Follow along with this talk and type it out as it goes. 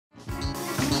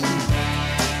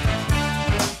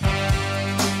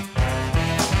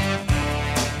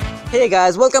Hey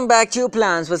guys, welcome back to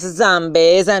Plants vs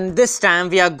Zombies, and this time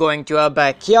we are going to our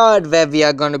backyard where we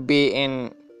are going to be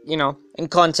in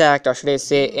contact, or should I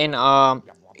say in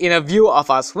a view of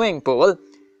our swimming pool.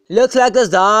 Looks like the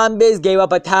zombies gave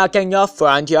up attacking your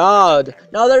front yard.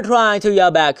 Now they're trying to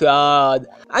your backyard.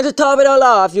 And to top it all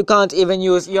off, you can't even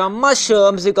use your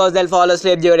mushrooms because they'll fall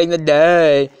asleep during the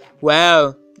day.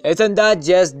 Well, isn't that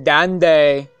just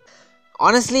dandy?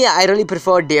 Honestly, I really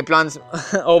prefer day plants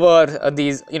over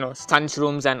these,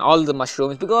 sunshrooms and all the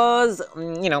mushrooms because,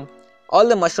 all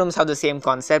the mushrooms have the same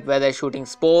concept where they're shooting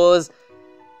spores.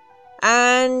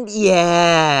 And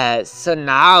yes, so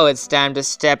now it's time to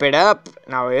step it up.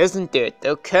 Now, isn't it?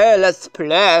 Okay, let's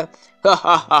play. Ha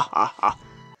ha ha ha ha.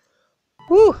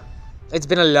 Whew. It's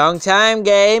been a long time,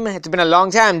 game. It's been a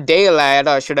long time, daylight,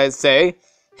 or should I say.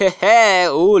 Hey,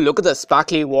 ooh, look at the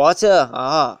sparkly water.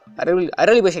 I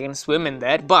really wish I can swim in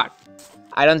there, but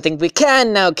I don't think we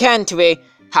can now, can't we?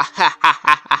 Ha ha ha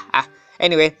ha ha ha.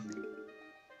 Anyway,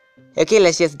 okay,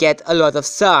 let's just get a lot of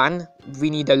sun. We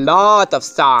need a lot of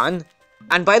sun.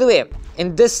 And by the way,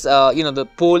 in this, the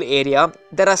pool area,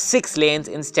 there are 6 lanes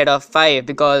instead of 5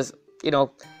 because,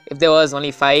 if there was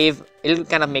only 5, it'll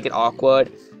kind of make it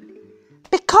awkward.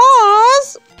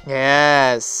 Because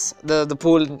yes, the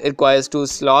pool requires 2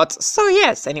 slots. So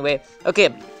yes, anyway, okay,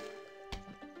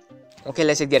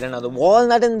 let's just get another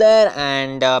walnut in there,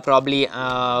 and probably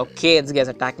okay, this guy's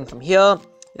attacking from here.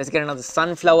 Let's get another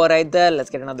sunflower right there. Let's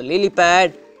get another lily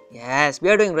pad. Yes, we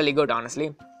are doing really good,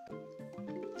 honestly.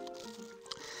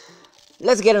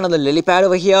 Let's get another lily pad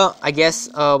over here. I guess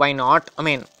why not? I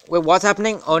mean, wait, what's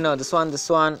happening? Oh no, this one.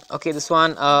 Okay, this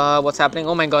one. What's happening?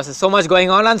 Oh my gosh, there's so much going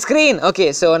on screen.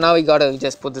 Okay, so now we gotta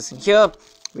just put this in here.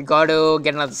 We gotta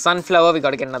get another sunflower. We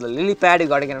gotta get another lily pad. We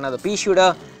gotta get another pea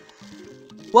shooter.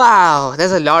 Wow,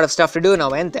 there's a lot of stuff to do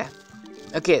now, ain't there?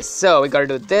 Okay, so we gotta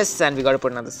do this, and we gotta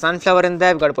put another sunflower in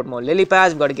there. We gotta put more lily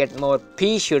pads. We gotta get more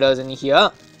pea shooters in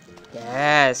here.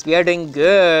 Yes, we are doing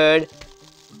good.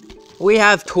 We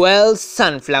have 12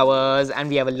 sunflowers and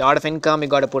we have a lot of income. We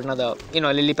gotta put another,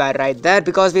 lily pad right there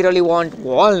because we really want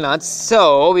walnuts.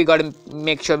 So we gotta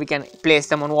make sure we can place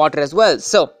them on water as well.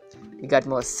 So we got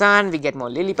more sun, we get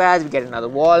more lily pads, we get another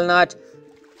walnut.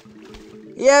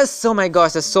 Yes, oh my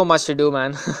gosh, there's so much to do,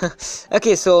 man.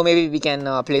 Okay, so maybe we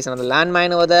can place another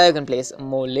landmine over there. We can place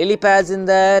more lily pads in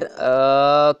there.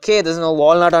 Okay, there's no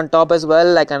walnut on top as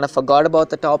well. I kind of forgot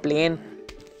about the top lane.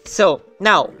 So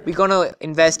now we're gonna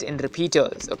invest in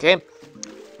repeaters, okay?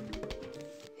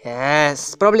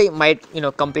 Yes, probably might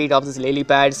complete off this lily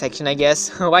pad section, I guess.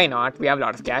 Why not? We have a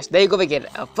lot of cash. There you go, we get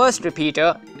a first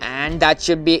repeater, and that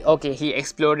should be okay. He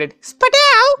exploded.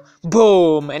 Spadow!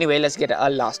 Boom! Anyway, let's get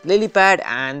our last lily pad,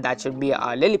 and that should be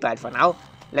our lily pad for now.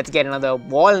 Let's get another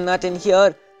walnut in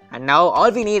here, and now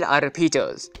all we need are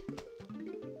repeaters.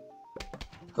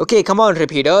 Okay, come on,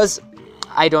 repeaters.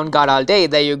 I don't got all day.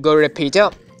 There you go, repeater.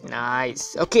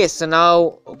 Nice. Okay, so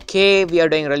now, we are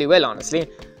doing really well, honestly.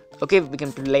 Okay, we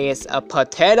can place a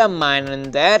potato mine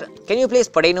in there. Can you place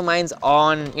potato mines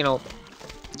on,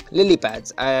 lily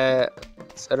pads?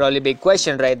 It's a really big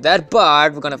question right there,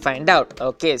 but we're gonna find out.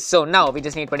 Okay, so now we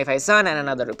just need 25 sun and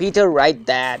another repeater right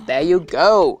there. There you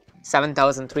go.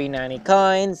 7,390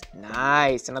 coins.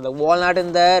 Nice. Another walnut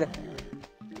in there.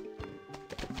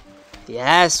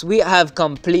 Yes, we have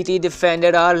completely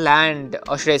defended our land,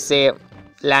 or should I say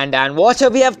land and water.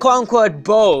 We have conquered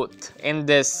both in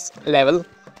this level.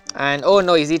 And oh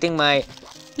no, he's eating my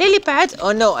lily pads.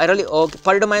 Oh no,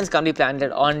 potato mines can't be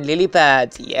planted on lily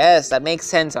pads. Yes, that makes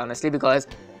sense, honestly, because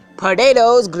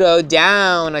potatoes grow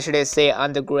down, or should I say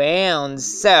underground.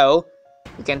 So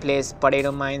we can place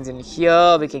potato mines in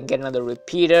here. We can get another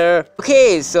repeater.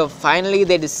 Okay, so finally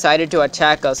they decided to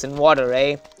attack us in water,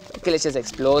 right? Okay, let's just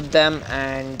explode them,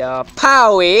 and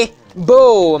powie,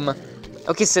 boom.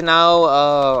 Okay, so now,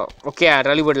 I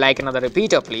really would like another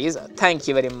repeater, please. Thank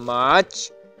you very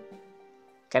much.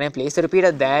 Can I place the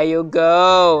repeater? There you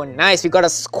go. Nice, we got a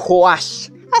squash.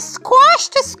 A squash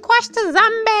to squash the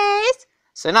zombies.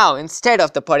 So now, instead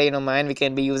of the potato mine, we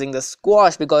can be using the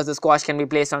squash because the squash can be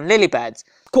placed on lily pads.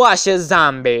 Squashes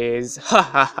zombies. Ha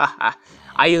ha ha ha.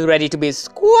 Are you ready to be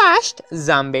squashed,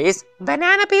 zombies?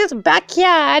 Banana Peel's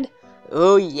backyard.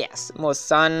 Oh yes, more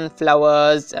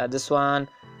sunflowers. This one.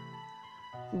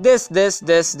 This.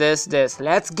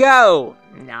 Let's go.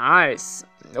 Nice.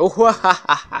 Oh ha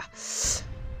ha ha.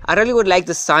 I really would like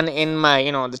the sun in my,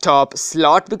 the top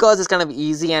slot because it's kind of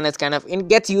easy and it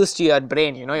gets used to your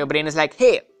brain. Your brain is like,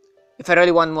 hey, if I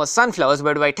really want more sunflowers,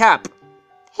 where do I tap?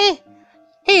 Hey,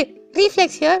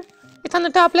 reflex here. It's on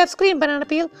the top left screen, Banana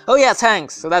Peel. Oh yeah,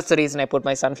 thanks. So that's the reason I put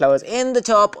my sunflowers in the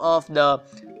top of the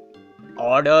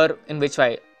order in which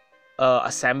I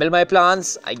assemble my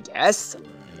plants, I guess.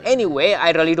 Anyway,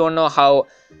 I really don't know how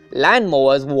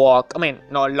lawnmowers work. I mean,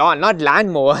 no, not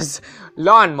lawnmowers.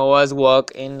 Lawnmowers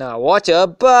work in water,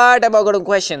 but I'm not going to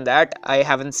question that. I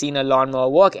haven't seen a lawnmower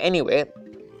work anyway.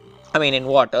 I mean, in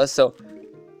water, so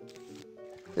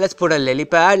let's put a lily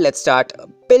pad. Let's start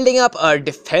building up our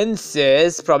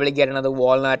defenses. Probably get another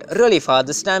walnut really fast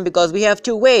this time because we have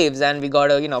 2 waves and we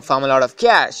gotta, farm a lot of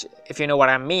cash, if you know what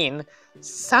I mean.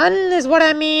 Sun is what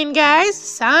I mean, guys.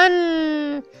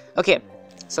 Sun. Okay,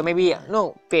 so maybe,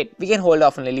 no, wait, we can hold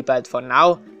off on lily pads for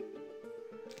now.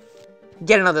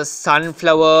 Get another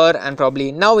sunflower, and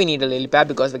probably now we need a lily pad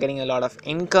because we're getting a lot of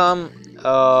income.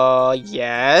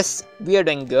 Yes, we are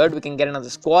doing good. We can get another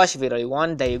squash if we really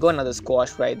want. There you go, another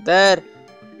squash right there.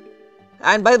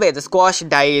 And by the way, the squash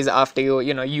dies after you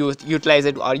utilize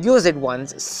it or use it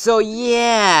once. So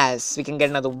yes, we can get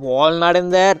another walnut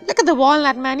in there. Look at the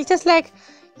walnut, man. He's just like,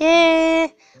 yeah,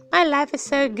 my life is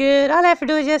so good. All I have to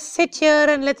do is just sit here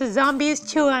and let the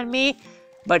zombies chew on me.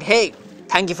 But hey,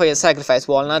 thank you for your sacrifice,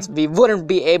 walnuts. We wouldn't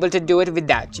be able to do it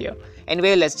without you.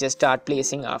 Anyway, let's just start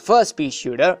placing our first pea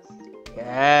shooter.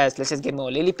 Yes, let's just get more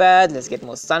lily pads. Let's get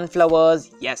more sunflowers.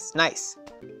 Yes, nice.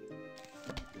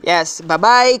 Yes,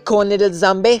 bye-bye, corn little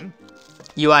zombie.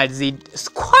 You are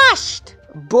squashed.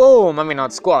 Boom. I mean,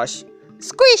 not squash.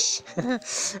 Squish.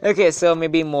 Okay, so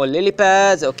maybe more lily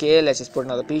pads. Okay, let's just put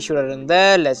another pea shooter in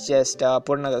there. Let's just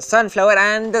put another sunflower,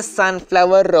 and the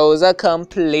sunflower rows are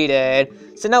completed.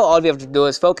 So now all we have to do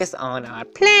is focus on our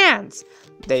plants.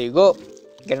 There you go.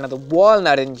 Get another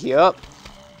walnut in here.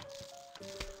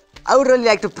 I would really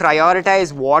like to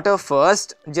prioritize water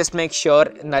first. Just make sure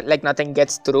nothing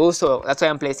gets through. So that's why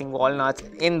I'm placing walnuts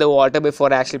in the water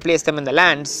before I actually place them in the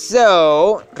land.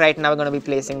 So right now we're going to be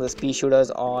placing the pea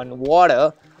shooters on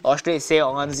water. Or should I say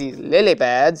on these lily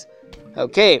pads.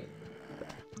 Okay.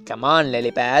 Come on,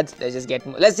 lily pads. Let's just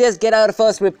get our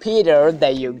first repeater. There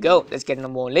you go. Let's get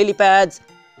more lily pads.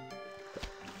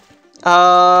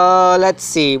 Let's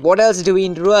see. What else do we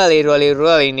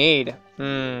really need?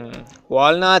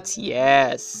 Walnuts,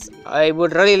 yes. I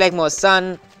would really like more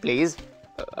sun, please.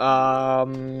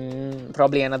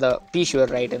 Probably another pea shooter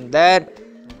right in there.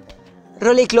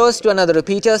 Really close to another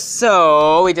repeater,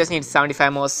 so we just need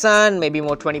 75 more sun, maybe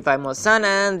more 25 more sun,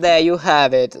 and there you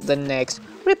have it. The next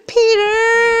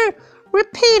repeater.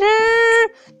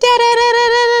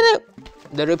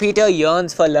 The repeater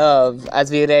yearns for love, as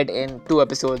we read in 2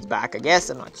 episodes back, I guess.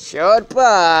 I'm not sure,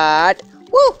 but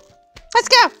woo! Let's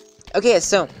go! Okay,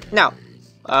 so now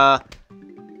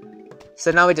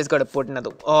we just gotta put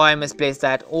another. Oh, I misplaced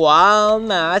that. Wow,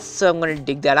 math. So I'm gonna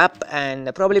dig that up,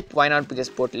 and probably why not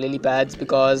just put lily pads,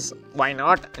 because why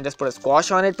not? And just put a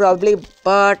squash on it probably.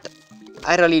 But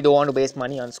I really don't want to waste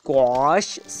money on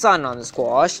squash. Sun on the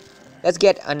squash. Let's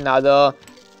get another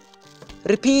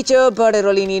repeater, but I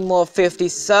really need more 50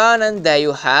 sun, and there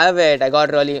you have it. I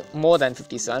got really more than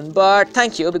 50 sun, but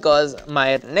thank you, because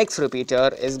my next repeater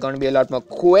is going to be a lot more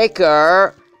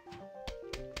quicker,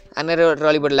 and I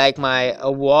really would like my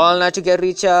walnut to get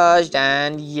recharged.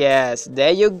 And yes,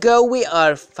 there you go, we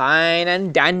are fine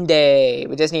and dandy.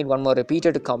 We just need one more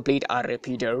repeater to complete our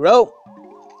repeater row.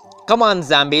 Come on,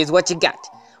 zombies, what you got?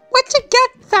 What you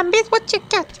got, zombies? What you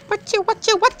got? What you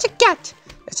got?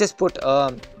 Let's just put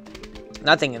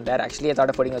nothing in there. Actually, I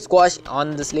thought of putting a squash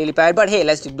on this lily pad, but hey,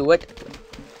 let's just do it,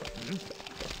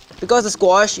 because the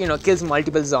squash kills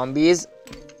multiple zombies,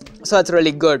 so it's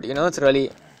really good. It's really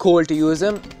cool to use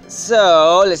them.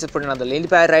 So let's just put another lily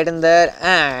pad right in there,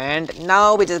 and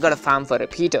now we just gotta farm for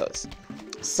repeaters.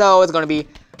 So it's gonna be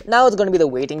the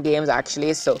waiting games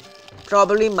actually. So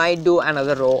probably might do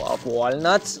another row of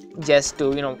walnuts just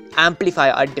to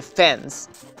amplify our defense.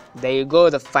 There you go,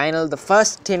 the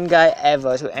first tin guy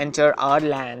ever to enter our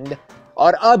land,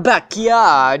 or our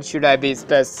backyard, should I be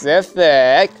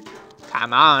specific.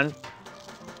 Come on.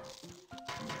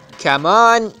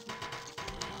 I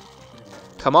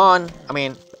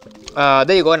mean,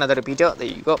 there you go, another repeater. There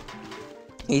you go.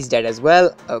 He's dead as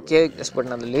well. Okay, just put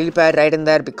another lily pad right in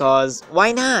there, because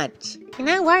why not?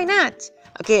 Why not?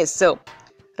 Okay, so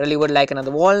really would like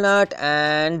another walnut,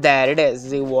 and there it is,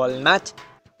 the walnut.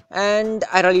 And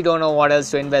I really don't know what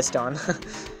else to invest on.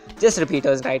 Just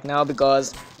repeaters right now,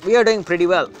 because we are doing pretty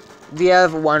well. We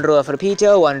have 1 row of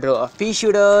repeater, 1 row of pea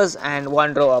shooters, and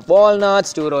 1 row of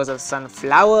walnuts, 2 rows of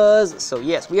sunflowers. So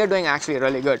yes, we are doing actually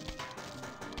really good.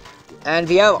 And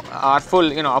we have our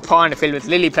full, a pond filled with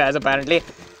lily pads apparently.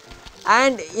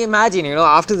 And imagine,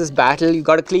 after this battle, you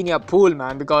gotta clean your pool,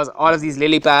 man, because all of these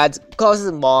lily pads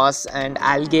causes moss and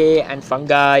algae and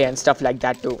fungi and stuff like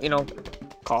that to,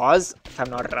 cause, if I'm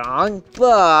not wrong.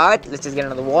 But let's just get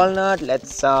another walnut.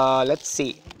 Let's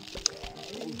see.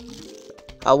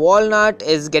 Our walnut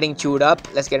is getting chewed up.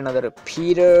 Let's get another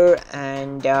repeater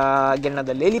and get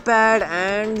another lily pad.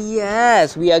 And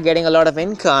yes, we are getting a lot of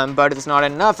income, but it's not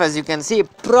enough, as you can see.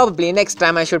 Probably next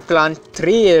time I should plant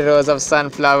 3 rows of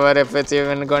sunflower if it's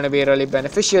even going to be really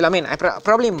beneficial. I mean, I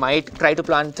probably might try to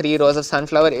plant 3 rows of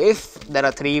sunflower if there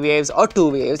are 3 waves or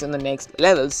 2 waves in the next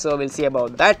levels. So we'll see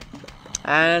about that.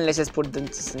 And let's just put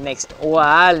this next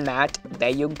walnut.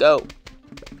 There you go.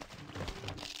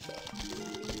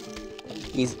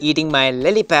 He's eating my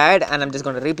lily pad and I'm just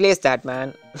going to replace that,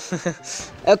 man.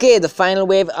 Okay, the final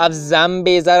wave of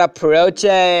zombies are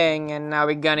approaching. And now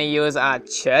we're going to use our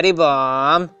cherry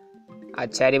bomb. Our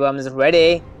cherry bomb is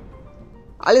ready.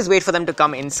 I'll just wait for them to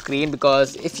come in screen,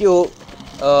 because if you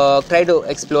try to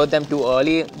explode them too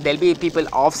early, there'll be people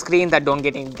off screen that don't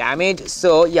get any damage.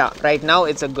 So yeah, right now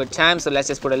it's a good time. So let's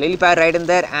just put a lily pad right in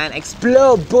there and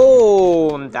explode.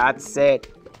 Boom. That's it.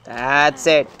 That's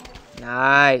it.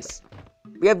 Nice.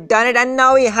 We have done it, and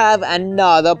now we have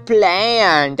another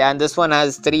plant, and this one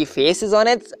has 3 faces on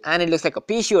it and it looks like a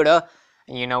pea shooter.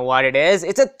 And you know what it is?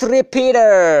 It's a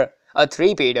three-peater. A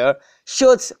three-peater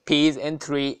shoots peas in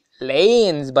 3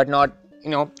 lanes, but not,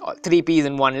 3 peas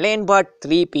in 1 lane, but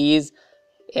 3 peas,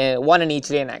 1 in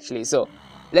each lane actually. So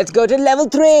let's go to level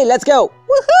 3. Let's go.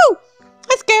 Woohoo!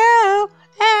 Let's go.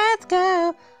 Let's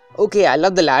go. Okay, I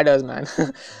love the ladders, man.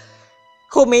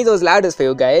 Who made those ladders for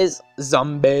you guys?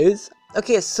 Zombies.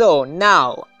 Okay, so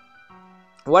now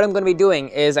what I'm going to be doing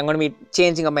is I'm going to be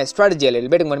changing up my strategy a little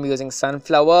bit. I'm going to be using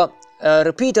sunflower.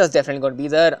 Repeaters definitely going to be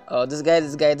there. This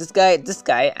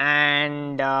guy,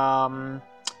 and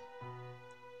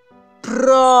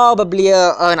probably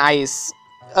an ice,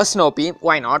 a snow pea.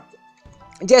 Why not?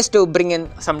 Just to bring in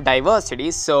some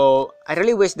diversity. So I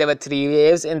really wish there were 3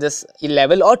 waves in this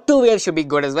level, or 2 waves should be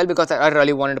good as well, because I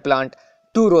really wanted to plant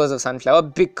 2 rows of sunflower,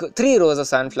 3 rows of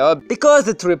sunflower, because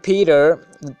the three-peater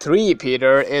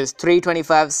is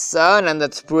 325 sun, and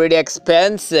that's pretty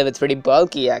expensive. It's pretty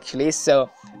bulky actually, so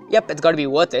yep, it's got to be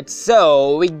worth it.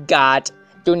 So we got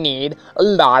to need a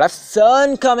lot of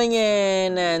sun coming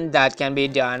in, and that can be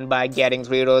done by getting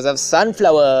 3 rows of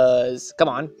sunflowers. Come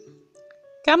on,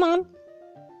 come on,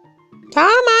 come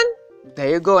on. There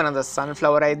you go, another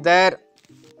sunflower right there.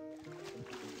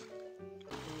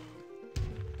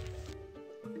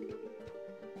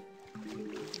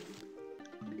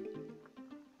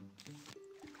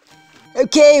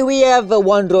 Okay, we have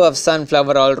 1 row of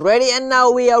sunflower already, and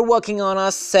now we are working on our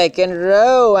 2nd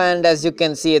row, and as you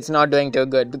can see, it's not doing too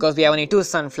good because we have only 2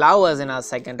 sunflowers in our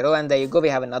 2nd row. And there you go, we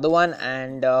have another one,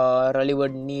 and really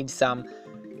would need some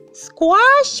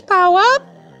squash power,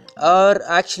 or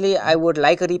actually I would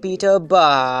like a repeater,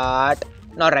 but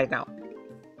not right now.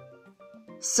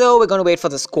 So we're going to wait for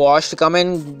the squash to come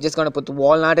in. Just going to put the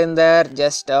walnut in there.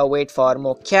 Just wait for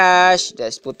more cash.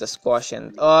 Just put the squash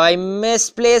in. Oh, I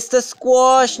misplaced the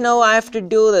squash. Now I have to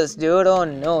do this, dude. Oh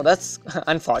no, that's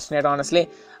unfortunate, honestly.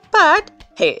 But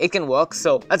hey, it can work,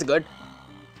 so that's good.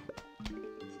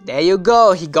 There you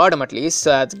go. He got him at least, so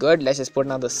that's good. Let's just put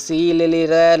another sea lily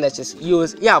there. Let's just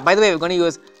use. Yeah, by the way, we're going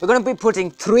to be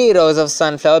putting 3 rows of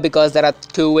sunflower because there are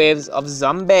 2 waves of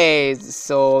zombies.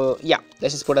 So yeah,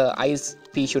 let's just put an ice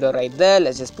pea shooter right there.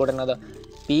 Let's just put another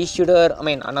pea shooter.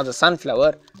 Another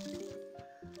sunflower.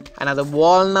 Another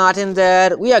walnut in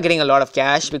there. We are getting a lot of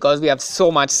cash because we have so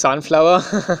much sunflower.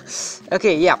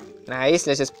 Okay, yeah, nice.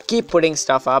 Let's just keep putting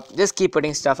stuff up. Just keep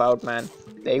putting stuff out, man.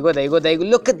 There you go, there you go, there you go.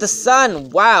 Look at the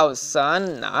sun. Wow,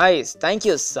 sun. Nice. Thank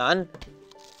you, sun.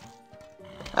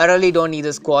 I really don't need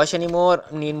the squash anymore.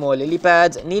 Need more lily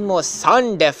pads. Need more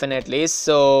sun, definitely.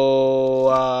 So,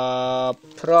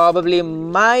 probably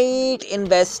might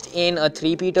invest in a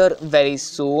three-peater very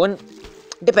soon.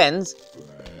 Depends.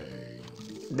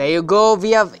 There you go.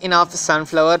 We have enough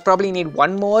sunflower. Probably need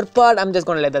 1 more, but I'm just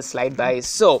going to let that slide by.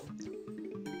 So,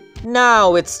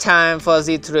 now it's time for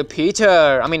the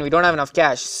repeater. We don't have enough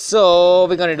cash, so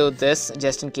we're gonna do this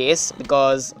just in case,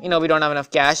 because we don't have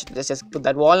enough cash. Let's just put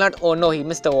that walnut. Oh no, he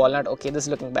missed the walnut. Okay, this is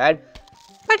looking bad,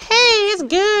 but hey, it's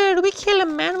good. We kill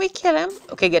him, man. We kill him.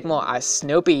 Okay, get more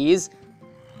snow peas.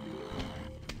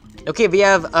 Okay, we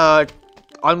have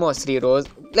almost 3 rows.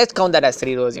 Let's count that as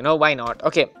 3 rows, why not?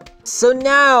 Okay, so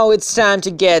now it's time to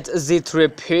get the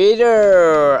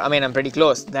repeater. I'm pretty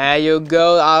close. There you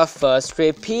go, our first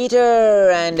repeater,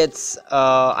 and it's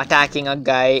attacking a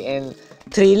guy in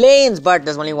 3 lanes, but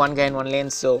there's only 1 guy in 1 lane,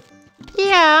 so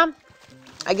yeah,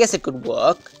 I guess it could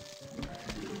work.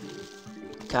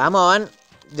 Come on,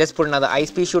 just put another ice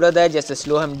pea shooter there just to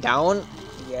slow him down.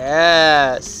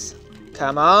 Yes,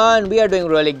 come on, we are doing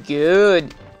really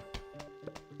good.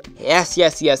 Yes.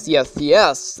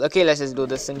 Okay, let's just do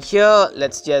this in here.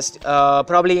 Let's just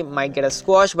probably might get a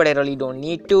squash, but I really don't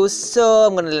need to, so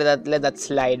I'm gonna let that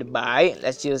slide by.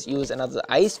 Let's just use another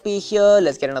ice pea here.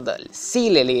 Let's get another sea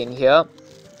lily in here.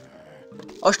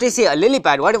 Or should I say a lily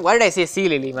pad? Why did I say sea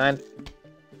lily, man?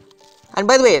 And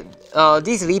by the way,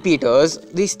 these repeaters,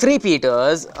 these three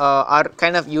repeaters are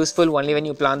kind of useful only when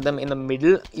you plant them in the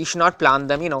middle. You should not plant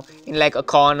them, in like a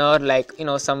corner, like,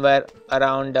 somewhere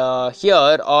around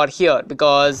here or here,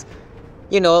 because,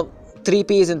 3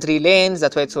 Ps in 3 lanes,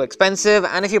 that's why it's so expensive.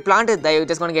 And if you plant it there, you're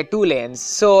just going to get 2 lanes.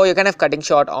 So you're kind of cutting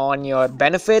short on your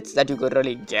benefits that you could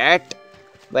really get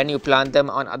when you plant them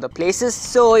on other places.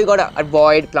 So you gotta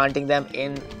avoid planting them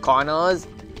in corners.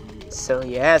 So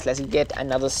yes, let's get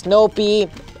another snow pea.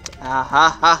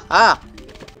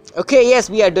 Okay, yes,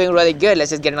 we are doing really good.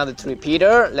 Let's just get another 3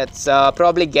 repeater. Let's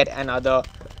probably get another.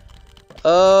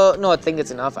 No, I think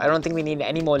it's enough. I don't think we need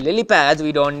any more lily pads.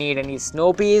 We don't need any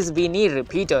snow peas. We need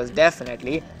repeaters,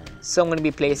 definitely. So I'm going to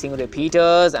be placing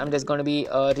repeaters. I'm just going to be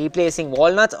replacing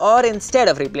walnuts, or instead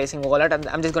of replacing walnut,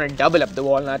 I'm just going to double up the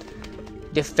walnut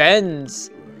defense.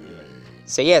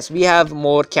 So yes, we have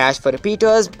more cash for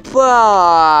repeaters,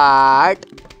 but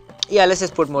yeah, let's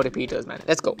just put more repeaters, man.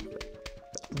 Let's go.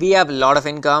 We have a lot of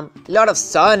income, lot of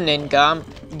sun income.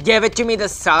 Give it to me, the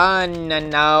sun.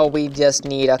 And now we just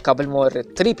need a couple more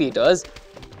repeaters,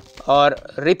 or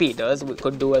repeaters we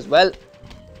could do as well.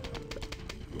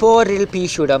 Poor little pea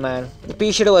shooter, man. The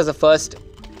pea shooter was the first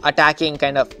attacking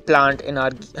kind of plant in our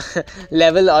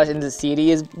level or in the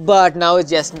series, but now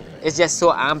it's just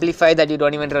so amplified that you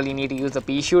don't even really need to use the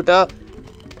pea shooter.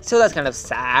 So that's kind of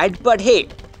sad, but hey,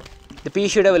 the pea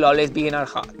shooter will always be in our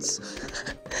hearts.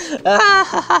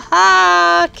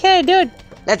 Okay, dude,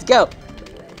 let's go.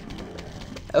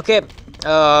 Okay,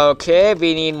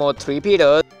 we need more 3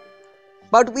 repeaters.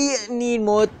 But we need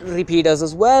more repeaters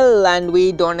as well, and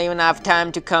we don't even have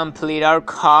time to complete our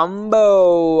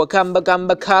combo.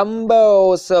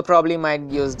 Combo. So probably might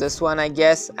use this one, I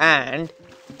guess. And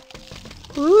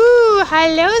ooh,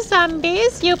 hello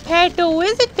zombies. You paid to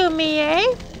visit to me,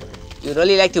 eh? You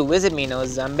really like to visit me, no,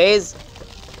 zombies?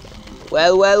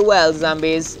 Well,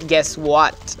 zombies. Guess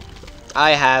what?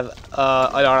 I have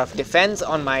a lot of defense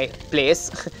on my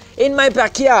place. In my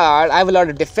backyard, I have a lot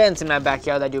of defense in my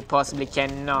backyard that you possibly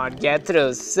cannot get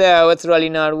through. So it's really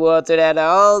not worth it at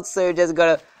all. So you just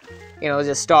gotta,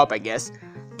 just stop, I guess.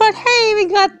 But hey, we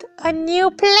got a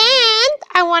new plant.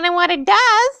 I wonder what it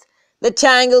does. The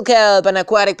Tangle Kelp, an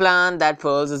aquatic plant that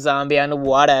pulls a zombie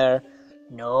underwater.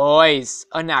 Nice.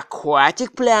 An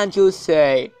aquatic plant, you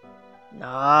say?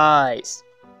 Nice.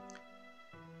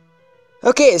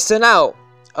 Okay, so now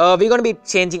we're going to be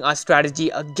changing our strategy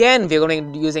again. We're going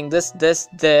to be using this,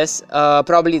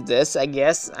 probably this, I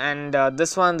guess, and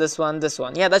this one.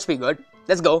 Yeah, that should be good.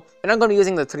 Let's go. We're not going to be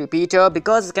using the 3 repeater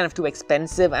because it's kind of too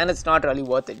expensive and it's not really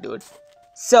worth it, dude.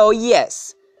 So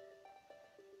yes.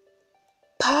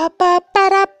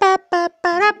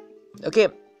 Okay.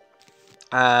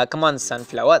 Come on,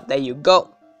 sunflower. There you go.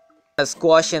 A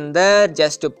squash in there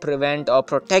just to prevent or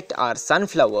protect our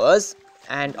sunflowers.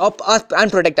 And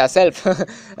protect ourselves.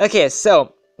 Okay,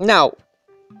 so now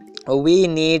we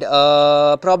need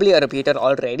probably a repeater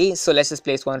already. So let's just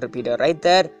place 1 repeater right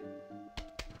there.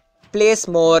 Place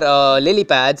more lily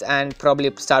pads and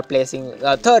probably start placing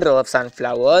a 3rd row of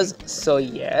sunflowers. So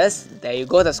yes, there you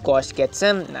go. The squash gets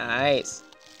him. Nice.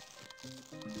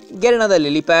 Get another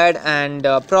lily pad and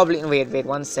probably wait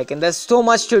 1 second. There's so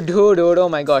much to do, dude. Oh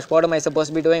my gosh, what am I supposed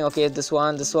to be doing? Okay, this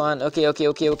one. Okay.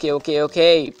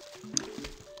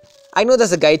 I know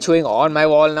there's a guy chewing on my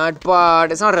walnut,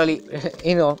 but it's not really,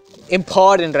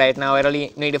 important right now. I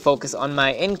really need to focus on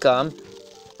my income.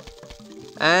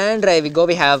 And there we go.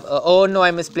 We have, oh no,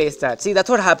 I misplaced that. See, that's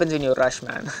what happens when you rush,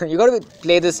 man. You gotta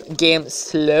play this game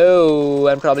slow,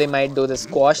 and probably might do the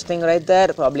squash thing right there.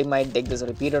 Probably might dig this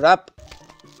repeater up.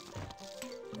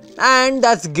 And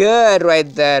that's good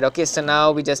right there. Okay, so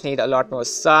now we just need a lot more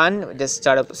sun. We just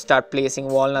start placing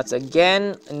walnuts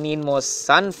again. Need more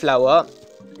sunflower.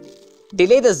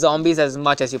 Delay the zombies as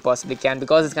much as you possibly can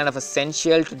because it's kind of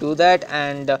essential to do that.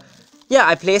 And yeah,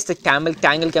 I placed a tangle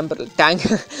kelp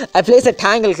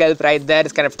right there.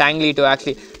 It's kind of tangly to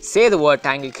actually say the word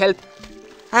tangle kelp.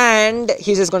 And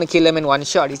he's just gonna kill him in 1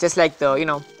 shot. He's just like the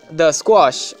the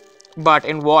squash, but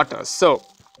in water. So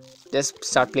just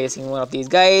start placing one of these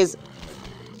guys.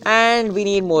 And we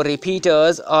need more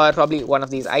repeaters, or probably one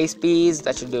of these ice peas.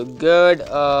 That should do good.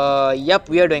 Yep,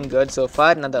 we are doing good so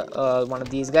far. Another one of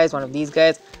these guys.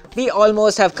 We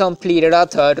almost have completed our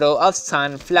 3rd row of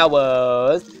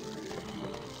sunflowers.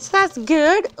 That's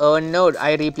good. Oh no,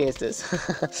 I replaced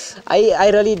this.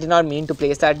 I really did not mean to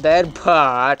place that there,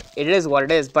 but it is what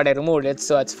it is. But I removed it,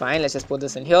 so it's fine. Let's just put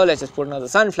this in here. Let's just put another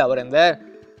sunflower in there.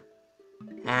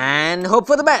 And hope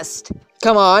for the best.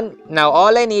 Come on, now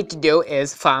all I need to do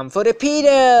is farm for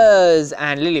repeaters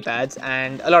and lily pads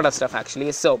and a lot of stuff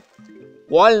actually. So,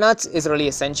 walnuts is really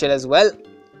essential as well.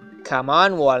 Come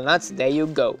on, walnuts, there you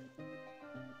go.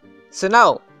 So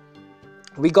now,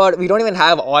 we don't even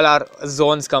have all our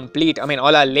zones complete. I mean,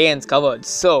 all our lanes covered.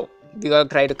 So, we gotta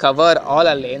try to cover all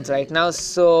our lanes right now.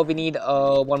 So, we need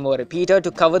one more repeater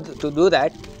to do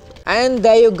that. And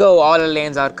there you go, all the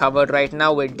lanes are covered right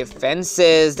now with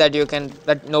defenses that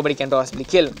nobody can possibly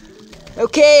kill.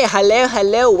 Okay,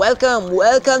 hello,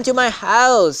 welcome to my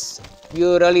house.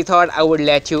 You really thought I would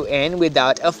let you in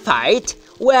without a fight?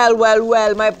 Well,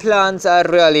 my plans are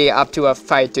really up to a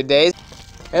fight today.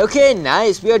 Okay,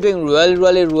 nice, we are doing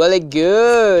really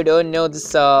good. Oh no,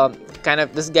 this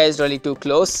guy is really too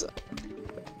close.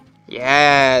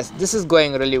 Yes, this is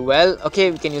going really well. Okay,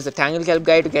 we can use the Tangle Kelp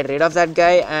guy to get rid of that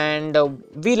guy, and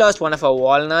we lost one of our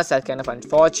walnuts. That's kind of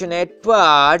unfortunate,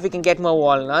 but we can get more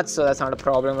walnuts, so that's not a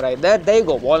problem right there. There you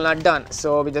go, walnut done.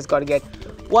 So we just got to get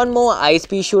one more ice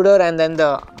pea shooter and then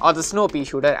the snow pea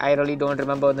shooter. I really don't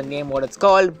remember the name, what it's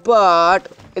called, but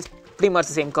it's pretty much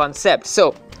the same concept.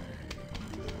 So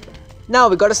now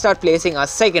we got to start placing our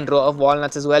second row of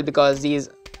walnuts as well, because these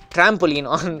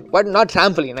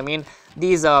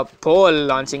these pole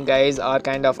launching guys are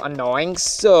kind of annoying,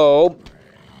 so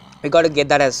we got to get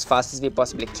that as fast as we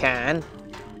possibly can.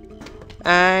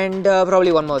 And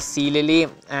probably one more sea lily,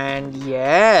 and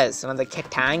yes, another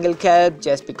Tangle Kelp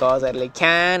just because I really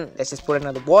can. Let's just put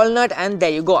another walnut, and there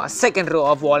you go, our second row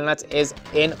of walnuts is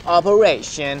in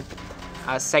operation.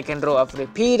 Our second row of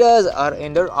repeaters are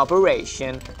in their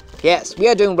operation. Yes, we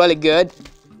are doing really good.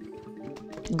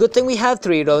 Good thing we have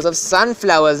 3 rows of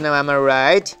sunflowers now, am I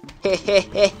right?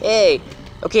 Hey.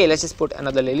 Okay, let's just put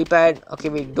another lily pad. Okay,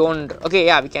 we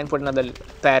can put another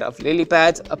pair of lily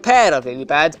pads. A pair of lily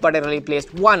pads, but I really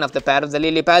placed one of the pair of the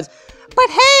lily pads. But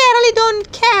hey, I really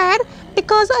don't care,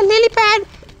 because a lily pad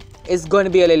is going to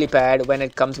be a lily pad when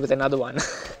it comes with another one.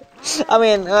 I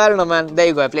mean, I don't know, man. There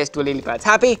you go, I placed 2 lily pads.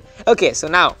 Happy? Okay, so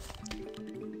now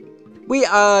we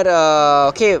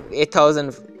are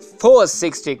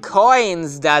 8,460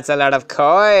 coins. That's a lot of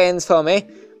coins for me.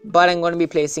 But I'm going to be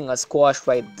placing a squash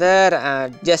right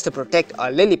there just to protect our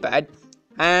lily pad.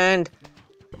 And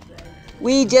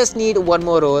we just need one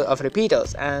more row of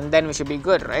repeaters, and then we should be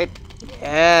good, right?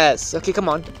 Yes. Okay, come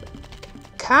on.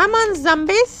 Come on,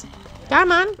 zombies.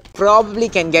 Come on. Probably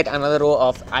can get another row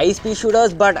of ice pea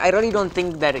shooters, but I really don't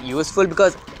think they're useful,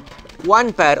 because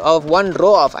one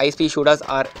row of ice pea shooters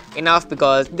are enough,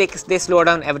 because they slow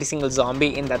down every single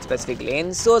zombie in that specific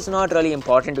lane. So it's not really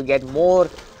important to get more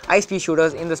ice pea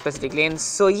shooters in the specific lane.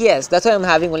 So yes, that's why I'm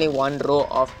having only one row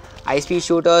of ice pea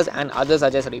shooters, and others are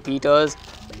just repeaters.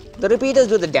 The repeaters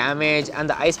do the damage, and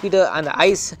the ice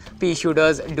pea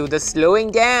shooters do the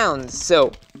slowing down.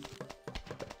 So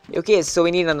okay, so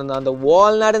we need another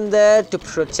walnut in there to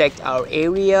protect our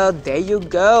area. There you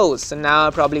go. So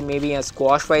now probably maybe a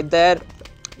squash right there.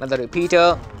 Another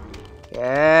repeater.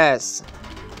 Yes.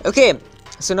 Okay,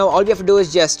 so now all we have to do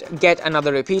is just get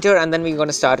another repeater, and then we're going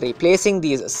to start replacing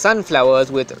these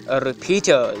sunflowers with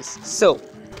repeaters. So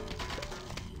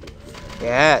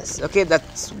yes, okay,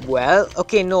 that's well.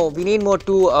 Okay, no, we need more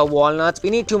 2 walnuts. We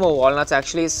need 2 more walnuts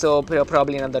actually, so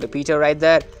probably another repeater right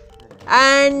there.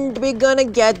 And we're gonna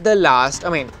get the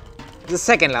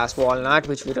second last walnut,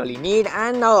 which we really need.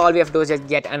 And now all we have to do is just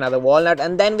get another walnut,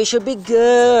 and then we should be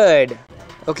good.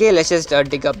 Okay, let's just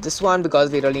dig up this one,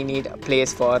 because we really need a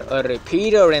place for a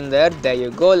repeater in there. There you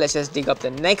go. Let's just dig up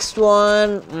the next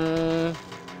one.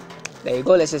 There you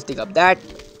go. Let's just dig up that.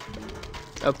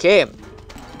 Okay,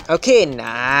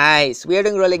 nice. We are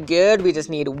doing really good. We just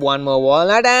need one more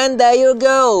walnut, and there you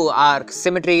go. Our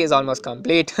symmetry is almost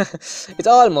complete. It's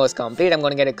almost complete. I'm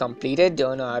going to get it completed.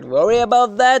 Don't not worry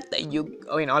about that.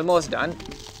 Almost done.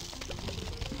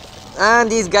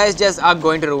 And these guys just are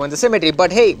going to ruin the symmetry.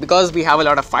 But hey, because we have a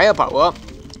lot of firepower,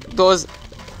 those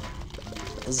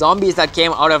zombies that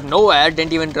came out of nowhere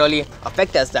didn't even really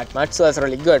affect us that much. So that's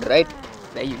really good, right?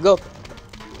 There you go.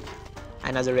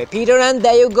 Another repeater, and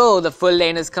there you go. The full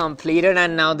lane is completed,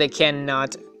 and now they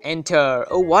cannot enter.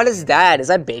 Oh, what is that? Is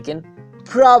that bacon?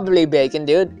 Probably bacon,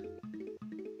 dude.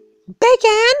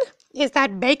 Bacon? Is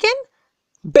that bacon?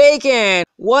 Bacon!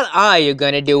 What are you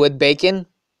gonna do with bacon?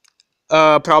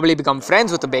 Probably become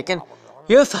friends with the bacon.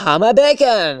 You found my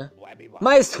bacon!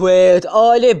 My sweet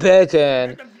oily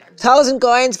bacon! 1,000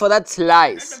 coins for that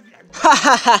slice. Ha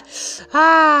ha ha!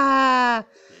 Ah!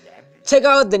 check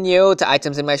out the new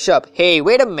items in my shop. Hey,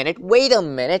 wait a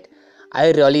minute.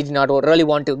 I really did not really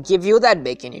want to give you that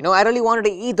bacon, you know. I really wanted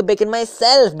to eat the bacon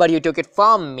myself, but you took it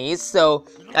from me, so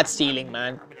that's stealing,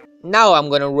 man. Now I'm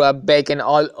gonna rub bacon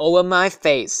all over my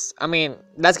face. I mean,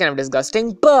 that's kind of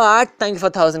disgusting, but thank you for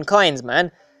 1,000 coins,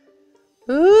 man.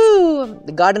 Ooh,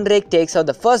 the garden rake takes out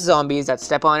the first zombies that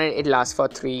step on it. It lasts for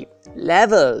 3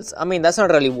 levels. I mean, that's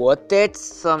not really worth it,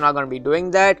 so I'm not gonna be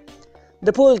doing that.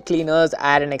 The pool cleaners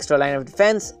add an extra line of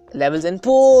defense, levels in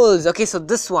pools. Okay, so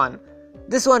this one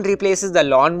replaces the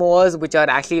lawnmowers, which are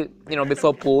actually, you know,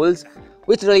 before pools,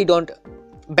 which really don't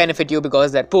benefit you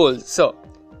because they're pools. So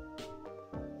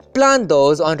plant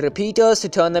those on repeaters to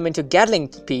turn them into Gatling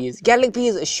peas. Gatling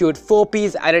peas shoot 4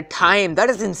 peas at a time. That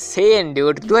is insane,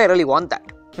 dude. Do I really want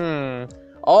that?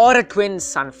 Or a twin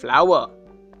sunflower.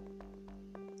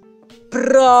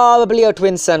 Probably a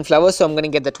twin sunflower, so I'm gonna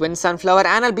get the twin sunflower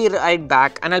and I'll be right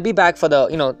back. And I'll be back for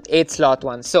the, 8 sloth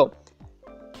one. So,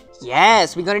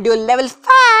 yes, we're gonna do a level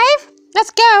 5.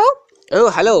 Let's go.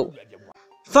 Oh, hello.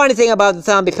 Funny thing about the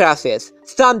zombie process,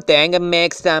 sometimes it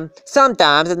makes them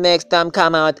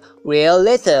come out real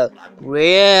little.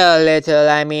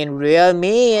 I mean real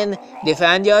mean.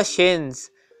 Defend your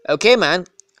shins. Okay, man.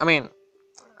 I mean,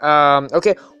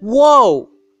 okay. Whoa!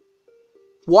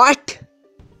 What?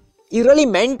 You really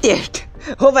meant it.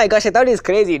 Oh my gosh, I thought he was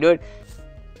crazy, dude.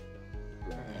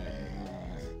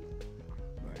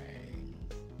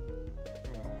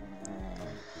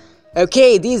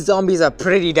 Okay, these zombies are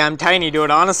pretty damn tiny,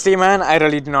 dude. Honestly, man, I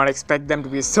really did not expect them to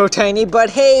be so tiny. But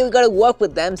hey, we gotta work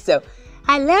with them, so...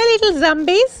 Hello, little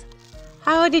zombies.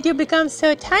 How did you become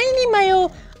so tiny, Mayo?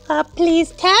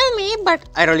 Please tell me, but...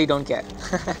 I really don't care.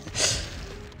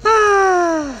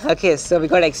 Okay, so we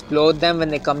gotta explode them when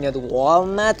they come near the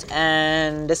walnut.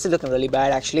 And this is looking really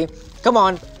bad, actually. Come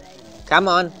on.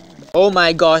 Oh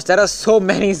my gosh, there are so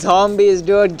many zombies,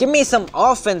 dude. Give me some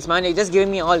offense, man. You're just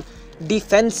giving me all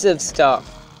defensive stuff.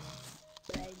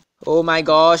 Oh my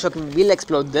gosh. Okay, we'll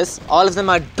explode this. All of them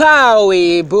are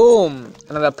powy boom.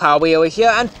 Another powy over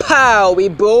here and powy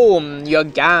boom. You're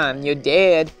gone. You're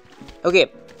dead.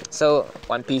 Okay, so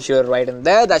 1 pea shooter right in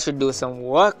there. That should do some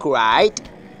work, right?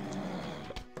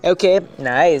 Okay,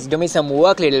 nice. Do me some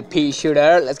work, little pea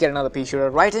shooter. Let's get another pea shooter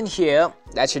right in here.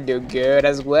 That should do good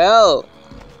as well.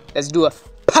 Let's do a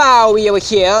Powie over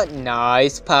here.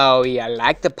 Nice Powie. I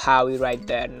like the Powie right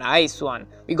there. Nice one.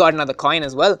 We got another coin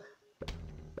as well.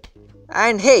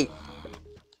 And hey,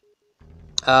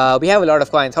 we have a lot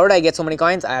of coins. How did I get so many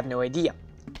coins? I have no idea.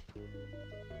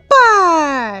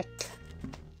 But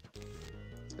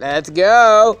let's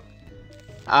go.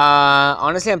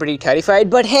 Honestly, I'm pretty terrified.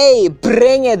 But hey,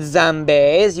 bring it,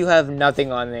 zombies. You have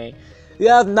nothing on me. You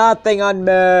have nothing on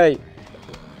me.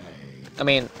 I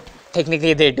mean,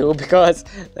 technically they do, because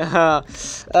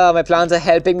my plants are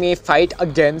helping me fight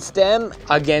against them,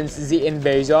 against the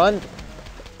invasion.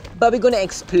 But we're gonna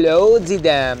explode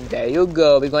them. There you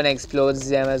go. We're gonna explode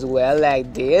them as well,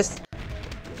 like this.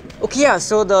 Okay, yeah,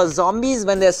 so the zombies,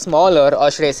 when they're smaller, or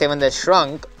should I say when they're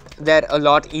shrunk, they're a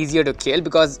lot easier to kill,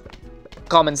 because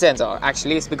common sense, or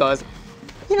actually it's because,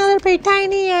 you know, they're pretty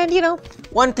tiny, and you know,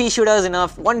 1 pea shooter is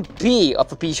enough. 1 pea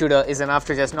of a pea shooter is enough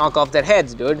to just knock off their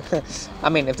heads, dude. I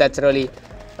mean, if that's really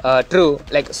true,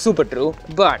 like super true,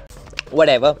 but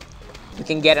whatever. You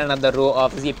can get another row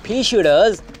of the pea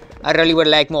shooters. I really would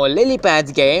like more lily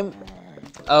pads game.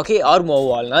 Okay, or more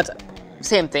walnuts.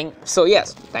 Same thing. So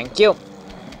yes, thank you.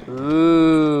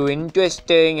 Ooh,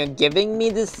 interesting. You're giving me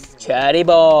this cherry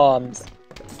bombs.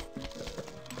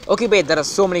 Okay, wait, there are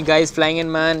so many guys flying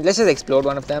in, man. Let's just explode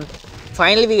one of them.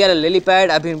 Finally, we get a lily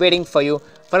pad. I've been waiting for you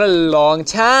for a long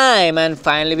time. And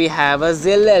finally, we have a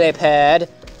lily pad.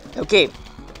 Okay,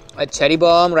 a cherry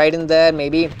bomb right in there,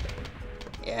 maybe.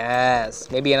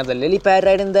 Yes, maybe another lily pad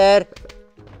right in there.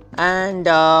 And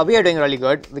we are doing really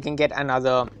good. We can get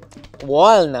another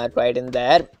walnut right in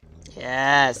there.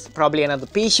 Yes, probably another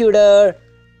pea shooter.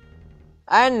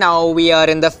 And now we are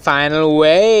in the final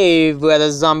wave, where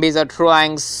the zombies are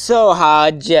trying so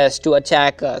hard just to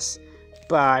attack us.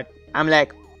 But I'm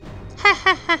like, ha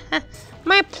ha ha ha,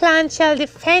 my plan shall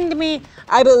defend me.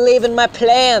 I believe in my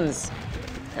plans.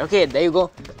 Okay, there you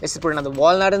go. Let's put another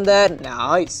walnut in there.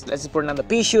 Nice. Let's put another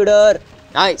pea shooter.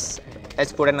 Nice.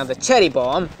 Let's put another cherry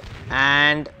bomb.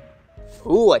 And,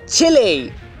 ooh, a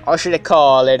chili. Or should I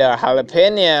call it a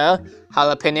jalapeno?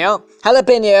 Jalapeno?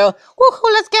 Jalapeno.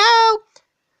 Woohoo, let's go.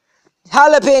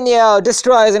 Jalapeno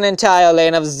destroys an entire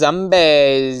lane of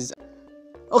zombies.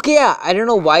 Okay, yeah, I don't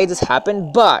know why this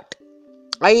happened, but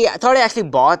I thought I actually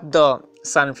bought the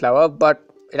sunflower, but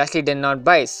it actually did not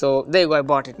buy. So there you go, I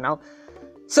bought it now.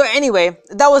 So anyway,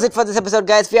 that was it for this episode,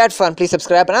 guys. We had fun. Please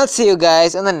subscribe, and I'll see you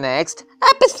guys in the next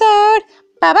Episode.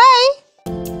 Bye bye.